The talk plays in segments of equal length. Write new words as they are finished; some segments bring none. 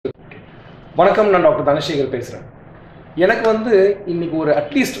வணக்கம், நான் டாக்டர் தனசேகர் பேசுகிறேன். எனக்கு இன்றைக்கி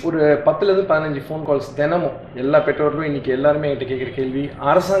அட்லீஸ்ட் ஒரு 10லேருந்து 15 ஃபோன் கால்ஸ் தினமும் எல்லா பெற்றோர்களும் இன்றைக்கி எல்லாருமே என்கிட்ட கேட்குற கேள்வி,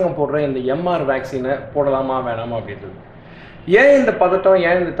 அரசாங்கம் போடுற இந்த எம்ஆர் வேக்சினை போடலாமா வேணாமா அப்படின்றது. ஏன் இந்த பதட்டம்,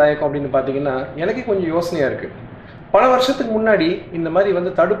 ஏன் இந்த தயக்கம் அப்படின்னு பார்த்தீங்கன்னா, எனக்கே கொஞ்சம் யோசனையாக இருக்குது. பல வருஷத்துக்கு முன்னாடி இந்த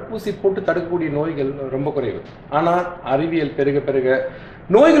மாதிரி தடுப்பூசி போட்டு தடுக்கக்கூடிய நோய்கள் ரொம்ப குறைவு. ஆனால் அறிவியல் பெருக பெருக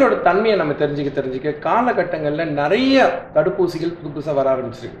நோய்களோட தன்மையை நம்ம தெரிஞ்சுக்க காலகட்டங்களில் நிறைய தடுப்பூசிகள் புதுசாக வர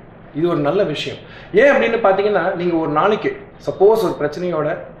ஆரம்பிச்சிருக்கு. இது ஒரு நல்ல விஷயம். ஏன் அப்படின்னு பார்த்தீங்கன்னா, நீங்கள் ஒரு நாளைக்கு சப்போஸ் ஒரு பிரச்சனையோட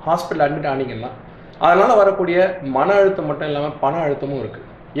ஹாஸ்பிட்டல் அட்மிட் ஆனீங்கன்னா அதனால் வரக்கூடிய மன அழுத்தம் மட்டும் இல்லாமல் பண அழுத்தமும் இருக்குது.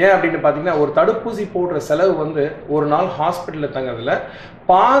 ஏன் அப்படின்னு பார்த்தீங்கன்னா, ஒரு தடுப்பூசி போடுற செலவு ஒரு நாள் ஹாஸ்பிட்டலில் தங்கிறதுல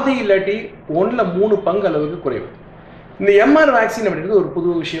பாதி இல்லாட்டி 1/3 பங்கு அளவுக்கு குறைவு. இந்த எம்ஆர் வேக்சின் அப்படின்றது ஒரு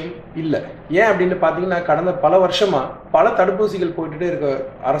புது விஷயம் இல்லை. ஏன் அப்படின்னு பார்த்தீங்கன்னா, கடந்த பல வருஷமாக பல தடுப்பூசிகள் போட்டுகிட்டே இருக்க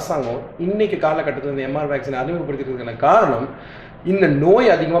அரசாங்கம் இன்னைக்கு காலகட்டத்தில் இந்த எம்ஆர் வேக்சின் அறிமுகப்படுத்திக்கிறதுக்கான காரணம் இந்த நோய்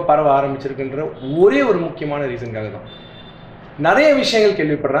அதிகமாக பரவ ஆரம்பிச்சிருக்குன்ற ஒரே ஒரு முக்கியமான ரீசனுக்காக தான். நிறைய விஷயங்கள்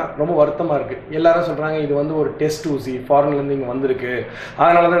கேள்விப்படுறேன், ரொம்ப வருத்தமாக இருக்குது. எல்லாரும் சொல்கிறாங்க இது ஒரு டெஸ்ட் ஊசி, ஃபாரின்லேருந்து இங்கே வந்திருக்கு,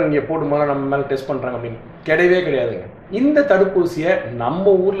 அதனால தான் இங்கே போடும்போது நம்ம மேலே டெஸ்ட் பண்ணுறாங்க அப்படின்னு. கிடையவே கிடையாதுங்க. இந்த தடுப்பூசியை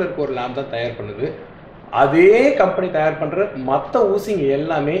நம்ம ஊரில் இருக்க ஒரு லேப் தான் தயார் பண்ணுது. அதே கம்பெனி தயார் பண்ணுற மற்ற ஊசிங்க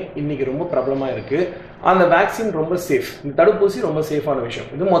எல்லாமே இன்றைக்கி ரொம்ப பிரபலமாக இருக்குது. அந்த வேக்சின் ரொம்ப சேஃப், இந்த தடுப்பூசி ரொம்ப சேஃபான விஷயம்.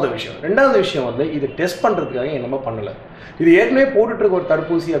 இது முதல் விஷயம். ரெண்டாவது விஷயம் இது டெஸ்ட் பண்ணுறதுக்காக என்னமோ பண்ணலை. இது ஏற்கனவே போட்டுட்ருக்க ஒரு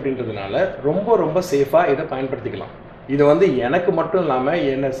தடுப்பூசி அப்படின்றதுனால ரொம்ப ரொம்ப சேஃபாக இதை பயன்படுத்திக்கலாம். இது எனக்கு மட்டும் இல்லாமல்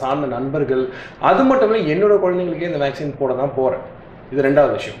என்னை சார்ந்த நண்பர்கள், அது மட்டும் இல்லை என்னோட குழந்தைங்களுக்கே இந்த வேக்சின் போட தான் போகிறேன். இது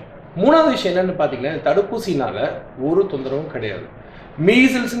ரெண்டாவது விஷயம். மூணாவது விஷயம் என்னென்னு பார்த்தீங்கன்னா, தடுப்பூசினால் ஒரு தொந்தரவும் கிடையாது.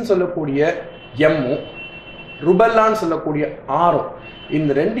 மீசல்ஸ்ன்னு சொல்லக்கூடிய எம்மும் ருபெல்லான்னு சொல்லக்கூடிய ஆரும்,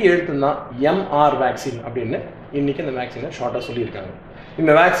 இந்த 2 எழுத்து தான் எம்ஆர் வேக்சின் அப்படின்னு இன்றைக்கி இந்த வேக்சினை ஷார்ட்டாக சொல்லியிருக்காங்க.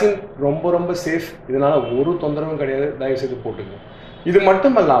 இந்த வேக்சின் ரொம்ப ரொம்ப சேஃப், இதனால் ஒரு தொந்தரவும் கிடையாது. தயவுசெய்து போட்டுங்க. இது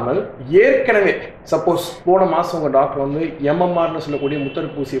மட்டும் இல்லாமல் ஏற்கனவே சப்போஸ் போன மாதம் உங்கள் டாக்டர் எம்எம்ஆர்னு சொல்லக்கூடிய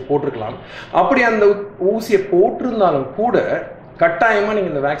முத்தடுப்பூசியை போட்டிருக்கலாம். அப்படி அந்த ஊசியை போட்டிருந்தாலும் கூட கட்டாயமாக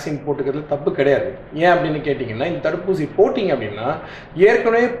நீங்கள் இந்த வேக்சின் போட்டுக்கிறது தப்பு கிடையாது. ஏன் அப்படின்னு கேட்டிங்கன்னா, இந்த தடுப்பூசி போட்டிங்க அப்படின்னா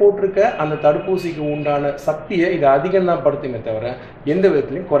ஏற்கனவே போட்டிருக்க அந்த தடுப்பூசிக்கு உண்டான சக்தியை இது அதிகம் தான் படுத்துங்க தவிர எந்த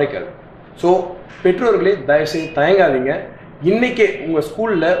விதத்துலையும் குறைக்காது. ஸோ பெற்றோர்களே தயவுசெய்து தயங்காதீங்க. இன்றைக்கே உங்கள்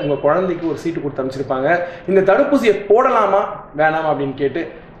ஸ்கூலில் உங்கள் குழந்தைக்கு ஒரு சீட்டு கொடுத்து அமைச்சிருப்பாங்க. இந்த தடுப்பூசியை போடலாமா வேணாமா அப்படின்னு கேட்டு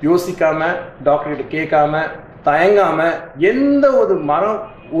யோசிக்காமல், டாக்டர்கிட்ட கேட்காம, தயங்காமல், எந்த ஒரு மனம்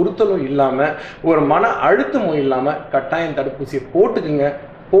உறுத்தலும் இல்லாமல், ஒரு மன அழுத்தமும் இல்லாமல் கட்டாயம் தடுப்பூசியை போட்டுக்குங்க.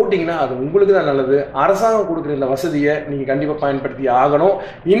 போட்டிங்கன்னா அது உங்களுக்கு தான் நல்லது. அரசாங்கம் கொடுக்குற இந்த வசதியை நீங்கள் கண்டிப்பாக பயன்படுத்தி ஆகணும்.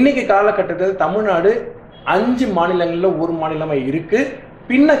 இன்றைக்கி காலகட்டத்தில் தமிழ்நாடு 5 மாநிலங்களில் ஒரு மாநிலமாக இருக்குது.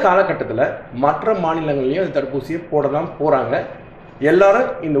 பின்ன காலகட்டத்தில் மற்ற மாநிலங்கள்லையும் இந்த தடுப்பூசியை போட தான் போகிறாங்க. எல்லாரும்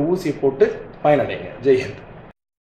இந்த ஊசியை போட்டு பயனடைங்க. ஜெய் ஹிந்த்.